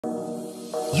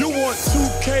You want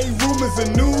 2K rumors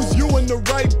and news, you in the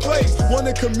right place. Want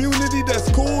a community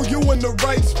that's cool, you in the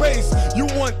right space. You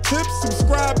want tips,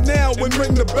 subscribe now and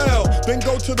ring the bell. Then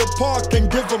go to the park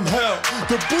and give them hell.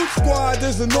 The Boot Squad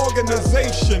is an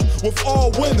organization with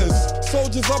all winners.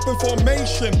 Soldiers up in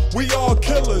formation, we all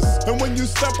killers. And when you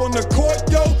step on the court,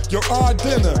 yo, you're our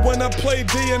dinner. When I play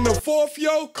D in the fourth,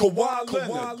 yo, Kawhi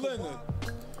Leonard.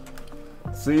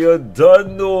 So you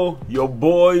done know your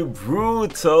boy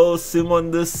Brutal Sim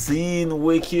on the scene,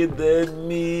 wicked and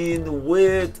mean,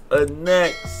 with a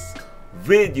next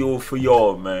video for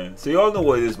y'all, man. So y'all know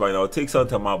what it is by now. Take some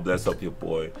time out, bless up your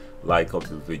boy, like up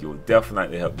the video,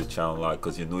 definitely help the channel out,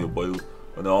 because you know your boy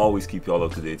and I always keep y'all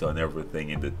up to date on everything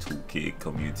in the 2K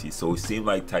community. So it seems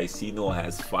like Tyceno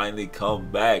has finally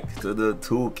come back to the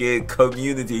 2K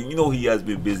community. You know he has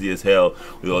been busy as hell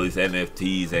with all these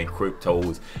NFTs and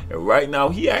cryptos. And right now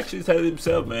he actually said it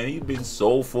himself, man. He's been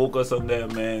so focused on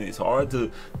that, man. It's hard to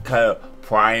kind of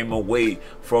pry him away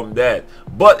from that.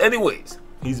 But anyways,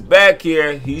 he's back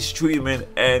here, he's streaming,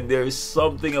 and there's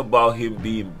something about him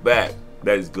being back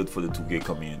that is good for the 2K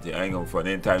community. I ain't gonna front.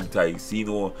 Anytime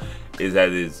Tyceno is at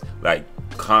his like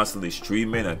constantly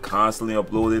streaming and constantly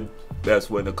uploading, that's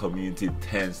when the community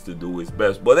tends to do its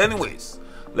best. But anyways,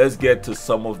 let's get to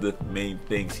some of the main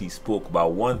things he spoke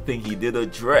about. One thing he did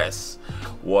address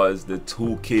was the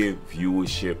 2K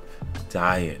viewership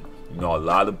dying. You know, a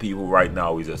lot of people right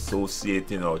now is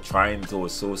associating or trying to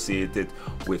associate it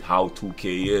with how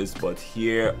 2K is, but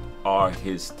here are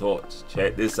his thoughts.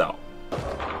 Check this out.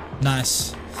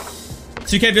 Nice.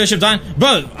 2K viewership dying.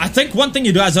 Bro, I think one thing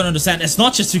you guys don't understand, it's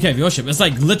not just 2K viewership, it's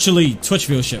like literally Twitch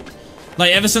viewership.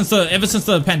 Like ever since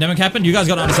the pandemic happened, you guys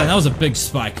gotta understand that was a big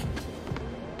spike.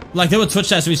 Like there were Twitch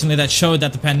stats recently that showed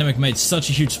that the pandemic made such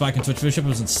a huge spike in Twitch viewership. It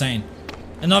was insane.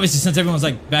 And obviously since everyone's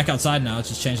like back outside now, it's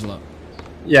just changed a lot.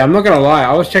 Yeah, I'm not gonna lie,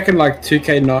 I was checking like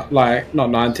 2K not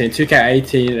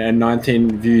 2K18 and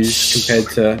 19 views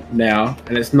compared to now,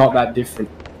 and it's not that different.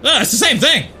 Yeah, it's the same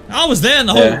thing. I was there in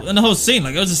the whole scene.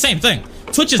 Like it was the same thing.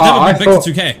 Twitch has never been big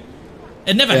to 2K.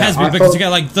 It never has been big to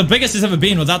 2K. Like the biggest it's ever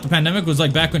been without the pandemic was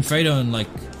like back when Fredo and like,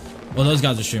 well, those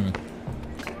guys were streaming.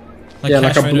 Like, yeah,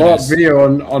 like a blow up video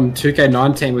on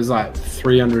 2K19 was like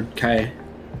 300k.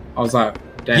 I was like,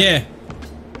 damn. Yeah,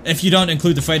 if you don't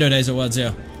include the Fredo days, it was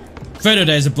Fredo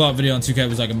days, a blow up video on 2K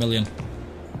was like 1 million.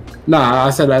 Nah, I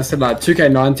said like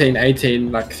 2K19,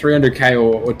 18, like 300k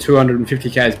or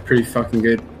 250k is pretty fucking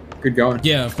good. Good going.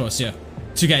 Yeah, of course, yeah.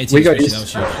 2K18 that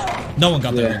was huge. No one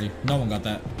got that really. No one got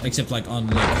that. Except like on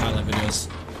like highlight videos.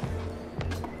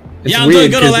 Yeah, I'm doing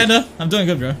good, Orlando. I'm doing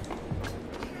good, bro.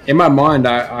 In my mind,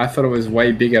 I thought it was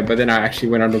way bigger, but then I actually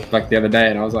went on like the other day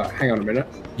and I was like, hang on a minute.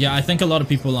 Yeah, I think a lot of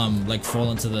people like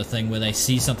fall into the thing where they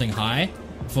see something high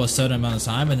for a certain amount of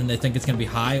time and then they think it's gonna be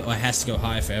high or it has to go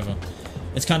high forever.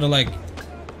 It's kind of like,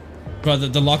 bro,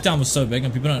 the lockdown was so big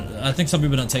and people don't, I think some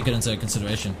people don't take it into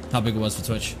consideration, how big it was for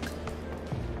Twitch.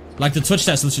 Like the Twitch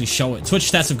stats literally show it.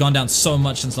 Twitch stats have gone down so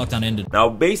much since lockdown ended. Now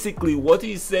basically what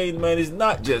he's saying, man, is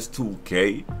not just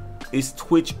 2K, it's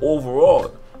Twitch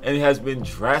overall. And it has been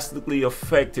drastically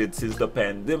affected since the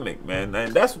pandemic, man.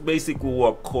 And that's basically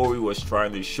what Corey was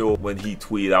trying to show when he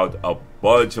tweeted out a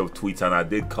bunch of tweets, and I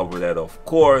did cover that, of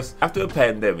course. After the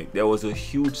pandemic, there was a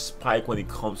huge spike when it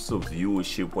comes to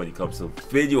viewership, when it comes to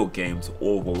video games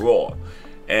overall.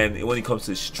 And when it comes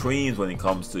to streams, when it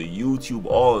comes to YouTube,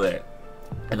 all that.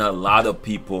 And a lot of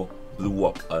people blew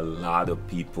up. A lot of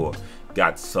people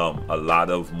got a lot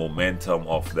of momentum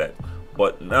off that.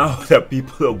 But now that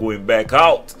people are going back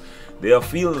out, they are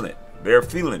feeling it. They're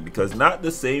feeling it because not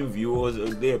the same viewers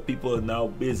are there. People are now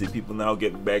busy. People now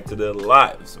getting back to their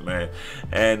lives, man.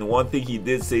 And one thing he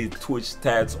did say, Twitch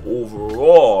stats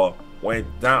overall went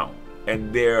down.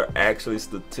 And there are actually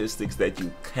statistics that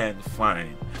you can't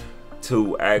find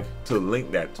to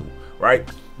link that to, right?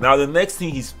 Now the next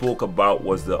thing he spoke about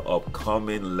was the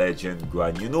upcoming legend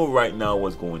grind. You know right now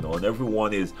what's going on.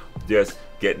 Everyone is just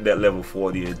getting that level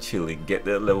 40 and chilling, get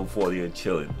that level 40 and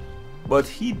chilling. But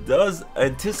he does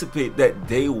anticipate that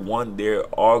day one there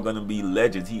are gonna be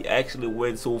legends. He actually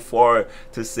went so far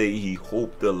to say he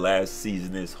hoped the last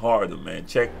season is harder, man.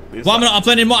 Check this out. I'm gonna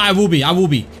upload anymore. I will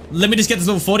be. Let me just get this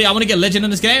level 40. I want to get legend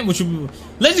in this game, which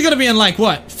legend's gonna be in like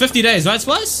what, 50 days, right,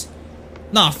 Splice?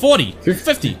 Nah, 40,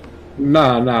 50.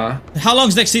 Nah. How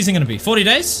long's next season gonna be? 40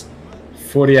 days?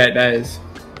 48 days.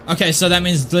 Okay, so that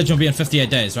means legend will be in 58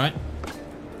 days, right?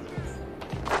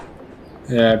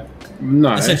 Yeah,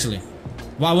 no. Essentially.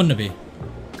 Why wouldn't it be?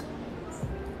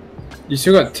 You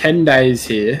still got 10 days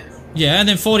here. Yeah, and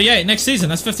then 48 next season.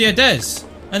 That's 58 days.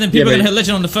 And then people are gonna hit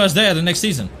legend on the first day of the next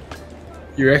season.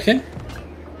 You reckon?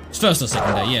 First or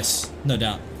second day, yes, no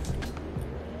doubt.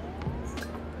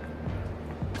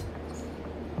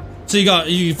 So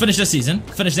you finish this season,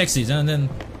 finish next season, and then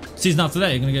season after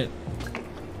that you're gonna get.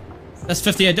 That's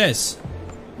 58 days.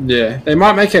 Yeah, they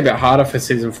might make it a bit harder for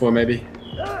season 4, maybe.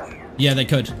 Yeah, they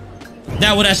could.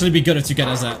 That would actually be good if 2K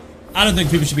does that. I don't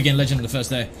think people should be getting legend on the first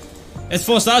day. It's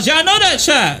 4 stars. Yeah, I know that,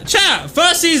 chat. Chat.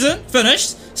 First season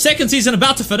finished. Second season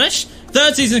about to finish.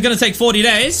 Third season is gonna take 40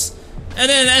 days. And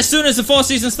then as soon as the 4th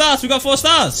season starts, we got 4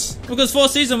 stars. Because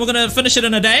 4th season, we're gonna finish it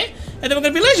in a day, and then we're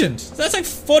gonna be legend. So that's like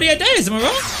 48 days, am I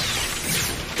wrong?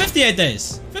 58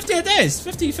 days. 58 days.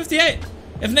 58.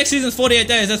 If next season's 48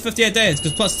 days, that's 58 days,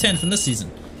 because plus 10 from this season.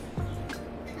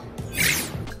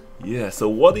 Yeah, so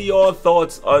what are your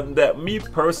thoughts on that? Me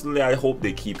personally, I hope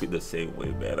they keep it the same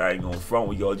way, man. I ain't gonna front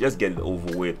with y'all, just get it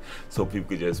over with so people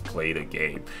can just play the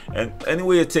game. And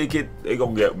anyway you take it, they're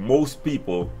gonna get, most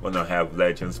people gonna have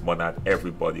legends, but not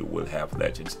everybody will have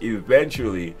legends.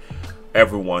 Eventually,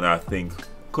 everyone, I think,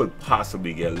 could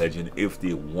possibly get legend if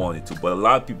they wanted to, but a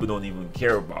lot of people don't even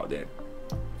care about that,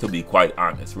 to be quite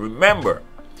honest. Remember,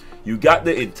 you got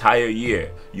the entire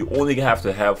year. You only have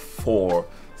to have 4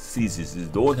 seasons.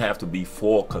 It don't have to be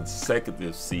 4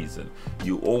 consecutive seasons.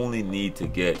 You only need to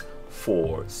get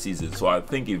 4 seasons. So I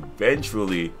think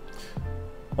eventually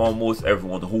almost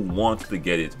everyone who wants to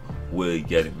get it will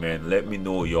get it, man. Let me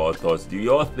know your thoughts. Do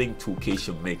y'all think 2K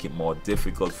should make it more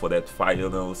difficult for that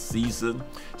final season,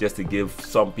 just to give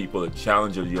some people a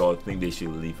challenge, or y'all think they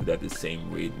should leave it at the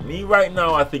same rate? Me right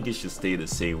now, I think it should stay the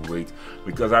same rate,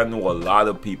 because I know a lot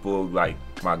of people, like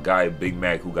my guy Big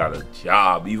Mac, who got a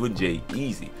job, even Jay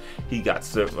Easy, he got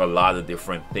a lot of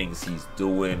different things he's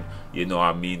doing, you know what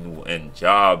I mean, and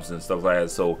jobs and stuff like that.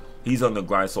 So he's on the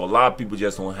grind. So a lot of people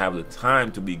just don't have the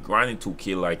time to be grinding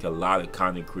 2K like a lot of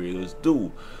content creators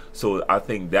do. So I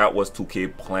think that was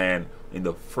 2K plan in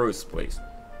the first place,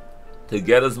 to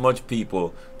get as much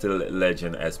people to the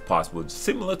legend as possible.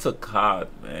 Similar to COD,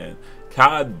 man.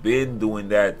 COD been doing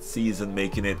that season,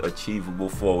 making it achievable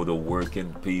for the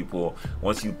working people.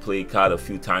 Once you play COD a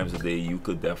few times a day, you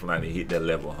could definitely hit that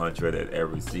level 100 at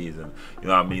every season. You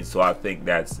know what I mean? So I think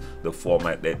that's the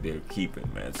format that they're keeping,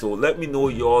 man. So let me know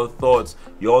your thoughts.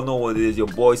 Y'all know what it is. Your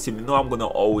boy Sim. You know I'm gonna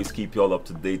always keep y'all up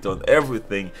to date on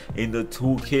everything in the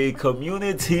 2K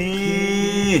community.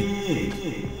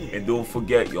 And don't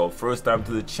forget, y'all, first time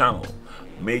to the channel,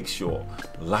 make sure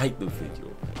like the video,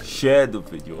 share the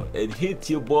video, and hit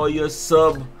your boy a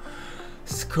subscribe.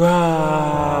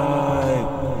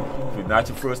 If it's not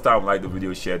your first time, like the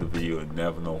video, share the video, and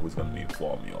never know who's gonna be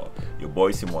informed, y'all. Your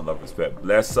boy Simon, love, respect,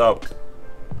 bless up,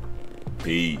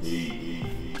 peace.